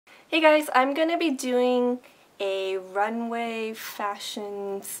Hey guys, I'm going to be doing a runway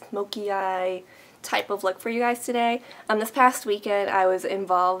fashion smoky eye type of look for you guys today. This past weekend I was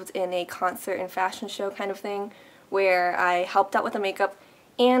involved in a concert and fashion show kind of thing where I helped out with the makeup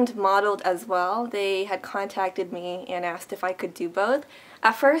and modeled as well. They had contacted me and asked if I could do both.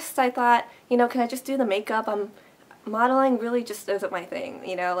 At first I thought, can I just do the makeup? Modeling really just isn't my thing,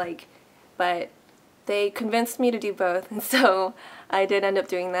 but they convinced me to do both, and so I did end up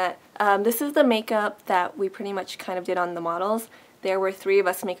doing that. This is the makeup that we pretty much kind of did on the models. There were 3 of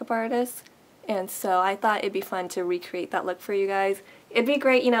us makeup artists, and so I thought it'd be fun to recreate that look for you guys. It'd be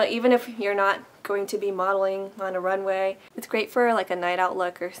great, even if you're not going to be modeling on a runway. It's great for like a night out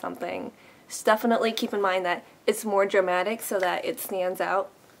look or something. Just definitely keep in mind that it's more dramatic so that it stands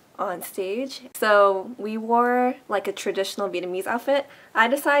out on stage. So we wore like a traditional Vietnamese outfit. I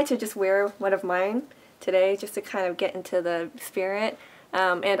decided to just wear one of mine today just to kind of get into the spirit,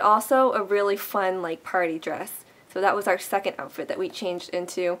 and also a really fun like party dress. So that was our second outfit that we changed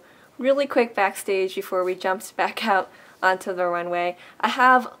into really quick backstage before we jumped back out onto the runway. I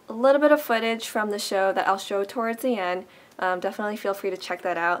have a little bit of footage from the show that I'll show towards the end. Definitely feel free to check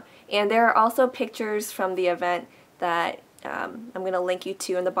that out. And there are also pictures from the event that I'm going to link you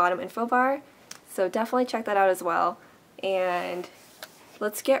to in the bottom info bar, so definitely check that out as well. And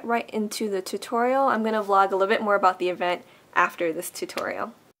let's get right into the tutorial. I'm going to vlog a little bit more about the event after this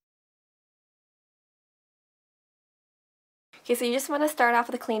tutorial. Okay, so you just want to start off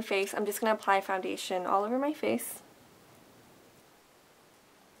with a clean face. I'm just going to apply foundation all over my face.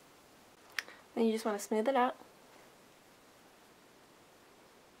 Then you just want to smooth it out.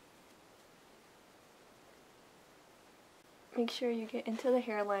 Make sure you get into the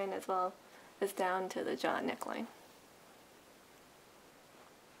hairline as well as down to the jaw neckline.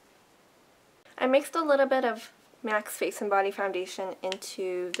 I mixed a little bit of MAC's Face and Body Foundation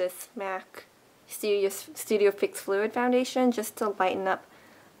into this MAC Studio Fix Fluid Foundation just to lighten up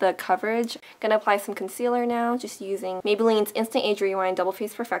the coverage. I'm going to apply some concealer now, just using Maybelline's Instant Age Rewind Double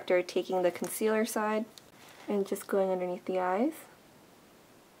Face Perfector, taking the concealer side and just going underneath the eyes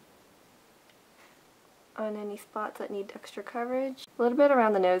on any spots that need extra coverage. A little bit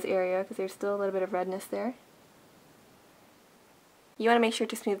around the nose area because there's still a little bit of redness there. You want to make sure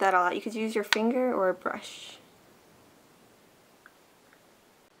to smooth that all out. You could use your finger or a brush.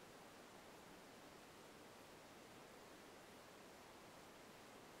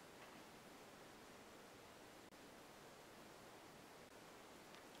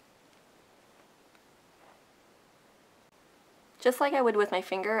 Just like I would with my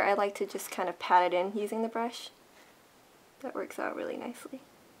finger, I like to just kind of pat it in using the brush. That works out really nicely.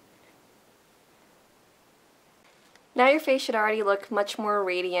 Now your face should already look much more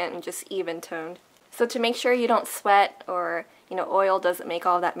radiant and just even toned. So to make sure you don't sweat or oil doesn't make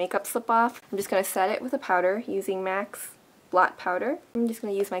all that makeup slip off, I'm just going to set it with a powder using MAC's Blot Powder. I'm just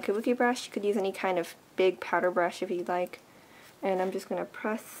going to use my kabuki brush. You could use any kind of big powder brush if you'd like. And I'm just going to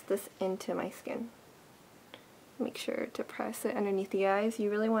press this into my skin. Make sure to press it underneath the eyes. You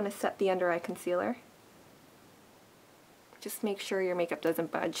really want to set the under eye concealer. Just make sure your makeup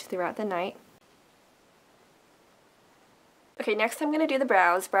doesn't budge throughout the night. Okay, next I'm going to do the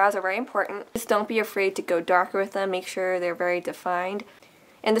brows. Brows are very important. Just don't be afraid to go darker with them. Make sure they're very defined.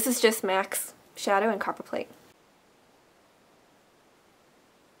 And this is just MAC's Shadow and Copperplate.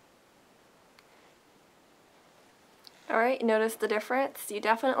 Alright, notice the difference? You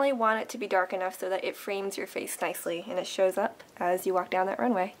definitely want it to be dark enough so that it frames your face nicely and it shows up as you walk down that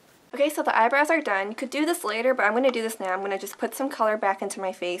runway. Okay, so the eyebrows are done. You could do this later, but I'm going to do this now. I'm going to just put some color back into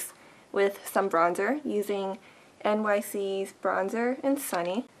my face with some bronzer using NYC's Bronzer and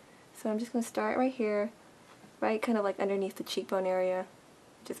Sunny. So I'm just going to start right here, right kind of like underneath the cheekbone area.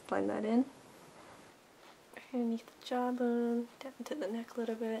 Just blend that in. Underneath the jawbone, down to the neck a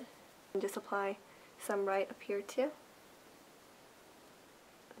little bit. And just apply some right up here too.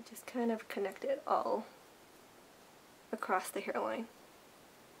 Just kind of connect it all across the hairline.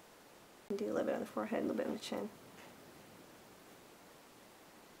 And do a little bit on the forehead, a little bit on the chin.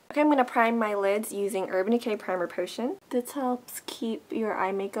 Okay, I'm going to prime my lids using Urban Decay Primer Potion. This helps keep your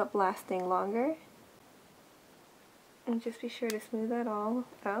eye makeup lasting longer. And just be sure to smooth that all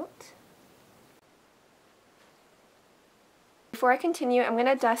out. Before I continue, I'm going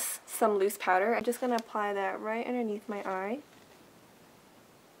to dust some loose powder. I'm just going to apply that right underneath my eye.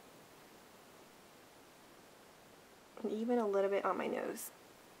 And even a little bit on my nose.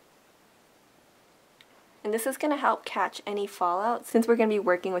 And this is going to help catch any fallout since we're going to be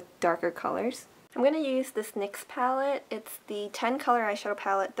working with darker colors. I'm going to use this NYX palette. It's the 10 color eyeshadow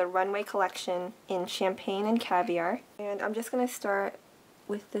palette, the Runway collection in Champagne and Caviar. And I'm just going to start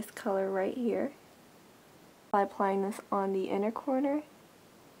with this color right here by applying this on the inner corner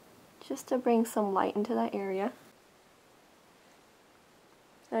just to bring some light into that area.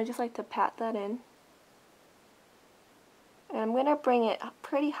 And I just like to pat that in. And I'm going to bring it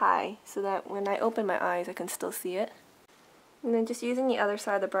pretty high so that when I open my eyes I can still see it. And then just using the other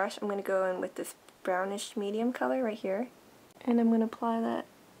side of the brush, I'm going to go in with this brownish medium color right here. And I'm going to apply that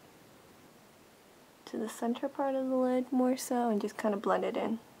to the center part of the lid more so and just kind of blend it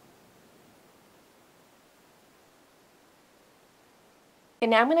in.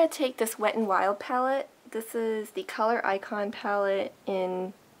 And now I'm going to take this Wet n Wild palette. This is the Color Icon palette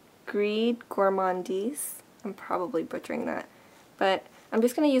in Greed Gourmandise. I'm probably butchering that. But I'm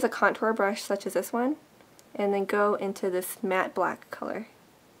just going to use a contour brush such as this one and then go into this matte black color.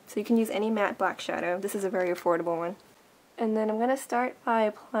 So you can use any matte black shadow. This is a very affordable one. And then I'm going to start by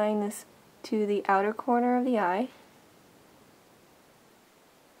applying this to the outer corner of the eye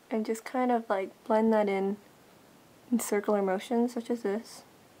and just kind of like blend that in circular motions such as this.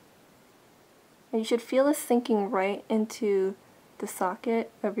 And you should feel this sinking right into the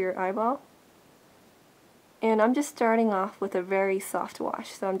socket of your eyeball. And I'm just starting off with a very soft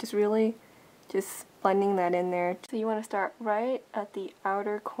wash, so I'm just really just blending that in there. So you want to start right at the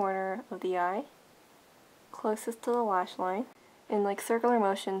outer corner of the eye, closest to the lash line. In like circular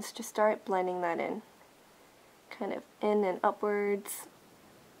motions, just start blending that in. Kind of in and upwards,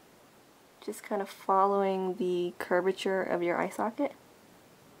 just kind of following the curvature of your eye socket.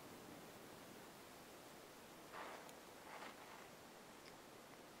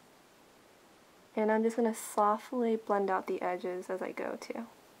 And I'm just going to softly blend out the edges as I go too.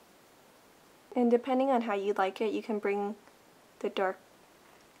 And depending on how you like it, you can bring the dark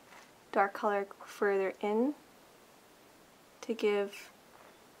color further in to give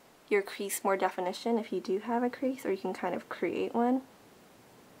your crease more definition if you do have a crease, or you can kind of create one.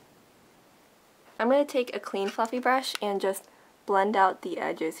 I'm going to take a clean fluffy brush and just blend out the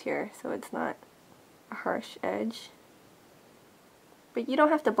edges here so it's not a harsh edge. But you don't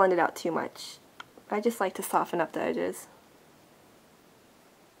have to blend it out too much. I just like to soften up the edges.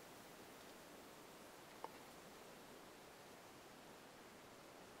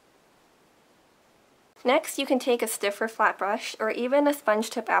 Next, you can take a stiffer flat brush or even a sponge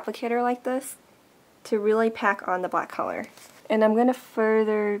tip applicator like this to really pack on the black color. And I'm going to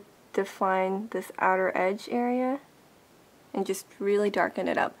further define this outer edge area and just really darken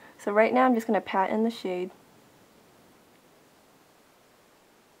it up. So right now I'm just going to pat in the shade.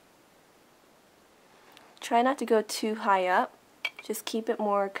 Try not to go too high up, just keep it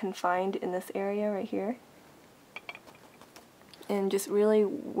more confined in this area right here. And just really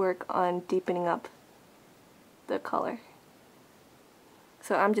work on deepening up the color.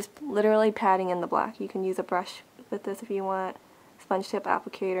 So I'm just literally patting in the black. You can use a brush with this if you want, sponge tip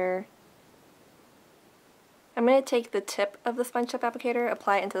applicator. I'm going to take the tip of the sponge tip applicator,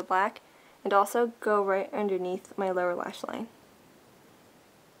 apply it into the black, and also go right underneath my lower lash line.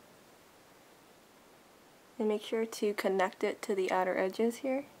 And make sure to connect it to the outer edges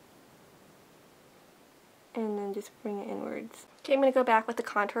here. And then just bring it inwards. Okay, I'm going to go back with the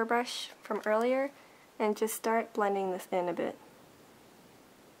contour brush from earlier and just start blending this in a bit.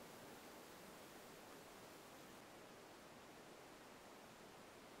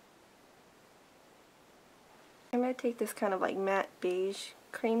 I'm going to take this kind of like matte beige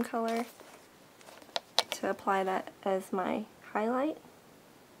cream color to apply that as my highlight.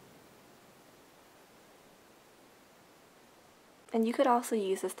 And you could also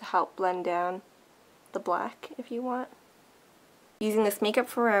use this to help blend down the black if you want. Using this Makeup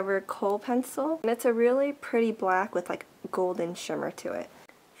Forever kohl pencil, and it's a really pretty black with like golden shimmer to it.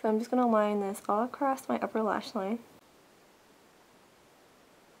 So I'm just going to line this all across my upper lash line.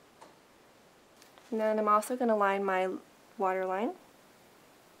 And then I'm also going to line my waterline.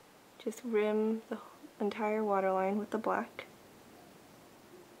 Just rim the entire waterline with the black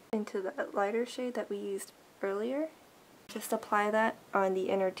into the lighter shade that we used earlier. Just apply that on the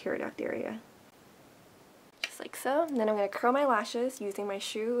inner tear duct area. Just like so. And then I'm going to curl my lashes using my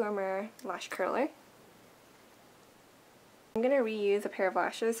Shoe Rumor lash curler. I'm going to reuse a pair of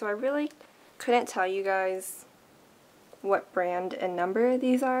lashes, so I really couldn't tell you guys what brand and number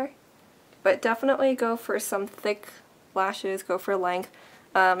these are. But definitely go for some thick lashes, go for length.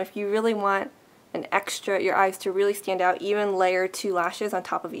 If you really want your eyes to really stand out, even layer 2 lashes on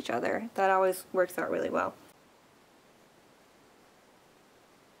top of each other. That always works out really well.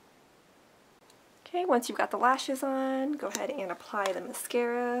 Okay, once you've got the lashes on, go ahead and apply the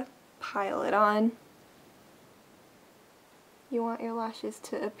mascara, pile it on. You want your lashes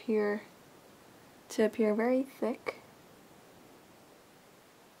to appear very thick.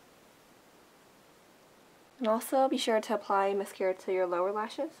 And also be sure to apply mascara to your lower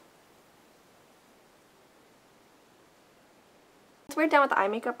lashes. Once we're done with the eye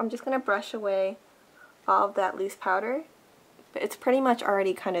makeup, I'm just going to brush away all of that loose powder. But it's pretty much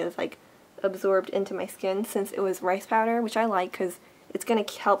already kind of like absorbed into my skin since it was rice powder, which I like because it's going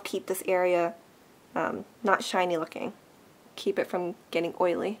to help keep this area not shiny looking. Keep it from getting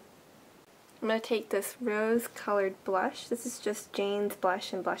oily. I'm going to take this rose colored blush. This is just Jane's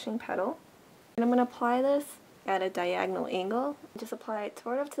Blush and Blushing Petal. And I'm going to apply this at a diagonal angle. Just apply it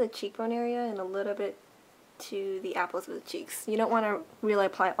sort of to the cheekbone area and a little bit to the apples of the cheeks. You don't want to really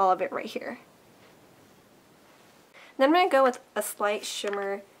apply all of it right here. Then I'm going to go with a slight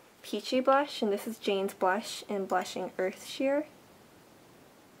shimmer peachy blush, and this is Jane's Blush and Blushing Earth Sheer.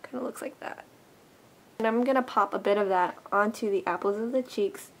 Kind of looks like that. And I'm going to pop a bit of that onto the apples of the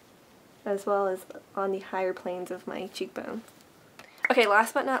cheeks as well as on the higher planes of my cheekbone. Okay,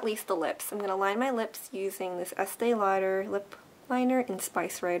 last but not least, the lips. I'm going to line my lips using this Estee Lauder lip liner in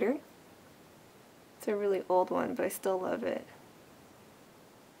Spice Rider. It's a really old one, but I still love it.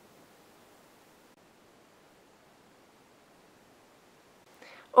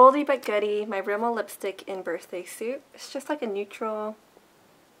 Oldie but goodie, my Rimmel lipstick in Birthday Suit. It's just like a neutral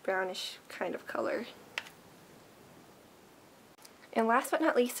brownish kind of color. And last but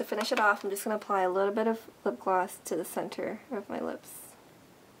not least, to finish it off, I'm just going to apply a little bit of lip gloss to the center of my lips.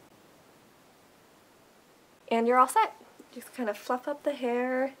 And you're all set. Just kind of fluff up the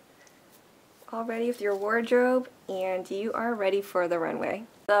hair, all ready with your wardrobe, and you are ready for the runway.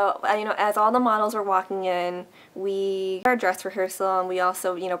 So, you know, as all the models were walking in, we did our dress rehearsal, and we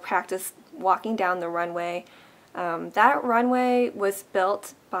also, you know, practiced walking down the runway. That runway was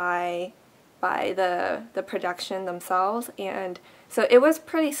built by the production themselves, and so it was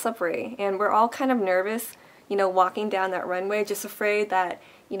pretty slippery, and we're all kind of nervous, you know, walking down that runway, just afraid that,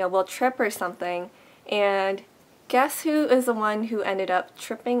 you know, we'll trip or something. And guess who is the one who ended up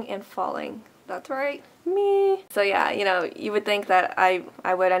tripping and falling? That's right, me. So yeah, you know, you would think that I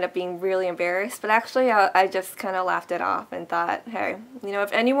would end up being really embarrassed, but actually I just kind of laughed it off and thought, hey, you know,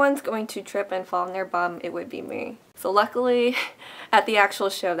 if anyone's going to trip and fall on their bum, it would be me. So luckily, at the actual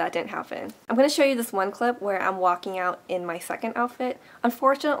show, that didn't happen. I'm going to show you this one clip where I'm walking out in my second outfit.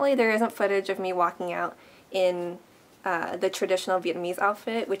 Unfortunately, there isn't footage of me walking out in the traditional Vietnamese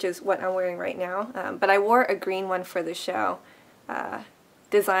outfit, which is what I'm wearing right now, but I wore a green one for the show.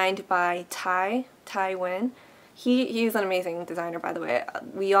 Designed by Thai Nguyen. He's an amazing designer, by the way.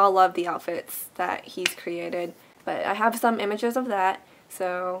 We all love the outfits that he's created. But I have some images of that,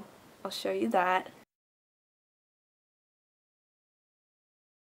 so I'll show you that.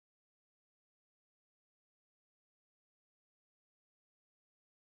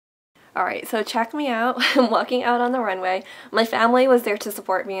 Alright, so check me out. I'm walking out on the runway. My family was there to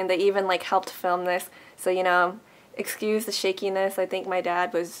support me, and they even like helped film this. So, you know, excuse the shakiness. I think my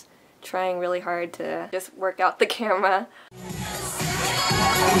dad was trying really hard to just work out the camera.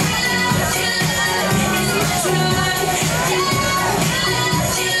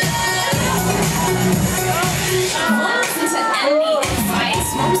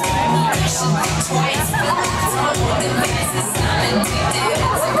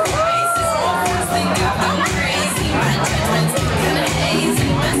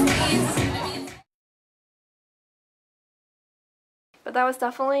 But that was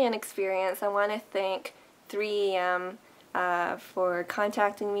definitely an experience. I want to thank 3am for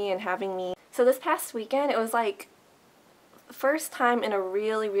contacting me and having me. So this past weekend, it was like the first time in a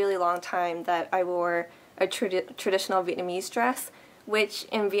really, really long time that I wore a traditional Vietnamese dress, which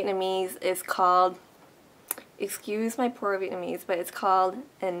in Vietnamese is called, excuse my poor Vietnamese, but it's called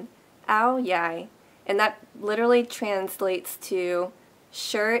an áo dài, and that literally translates to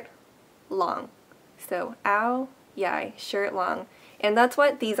shirt long. So áo dài, shirt long. And that's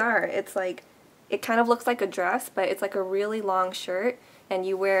what these are. It's like, it kind of looks like a dress, but it's like a really long shirt, and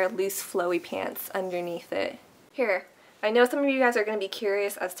you wear loose flowy pants underneath it. Here, I know some of you guys are going to be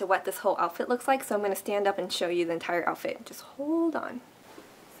curious as to what this whole outfit looks like, so I'm going to stand up and show you the entire outfit. Just hold on.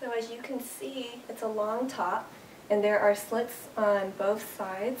 So as you can see, it's a long top, and there are slits on both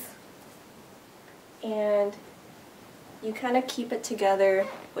sides, and you kind of keep it together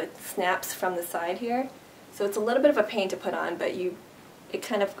with snaps from the side here. So it's a little bit of a pain to put on, but it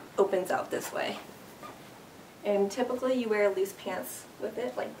kind of opens out this way. And typically you wear loose pants with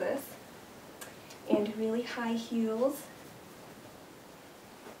it, like this, and really high heels.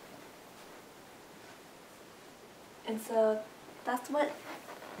 And so that's what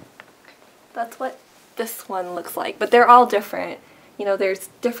this one looks like. But they're all different. You know, there's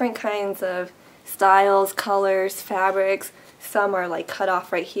different kinds of styles, colors, fabrics. Some are like cut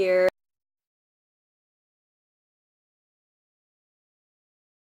off right here.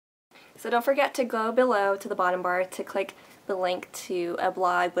 So don't forget to go below to the bottom bar to click the link to a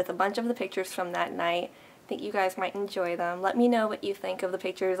blog with a bunch of the pictures from that night. I think you guys might enjoy them. Let me know what you think of the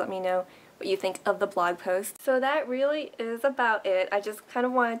pictures. Let me know what you think of the blog post. So that really is about it. I just kind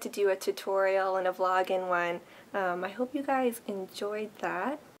of wanted to do a tutorial and a vlog in one. I hope you guys enjoyed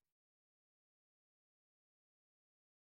that.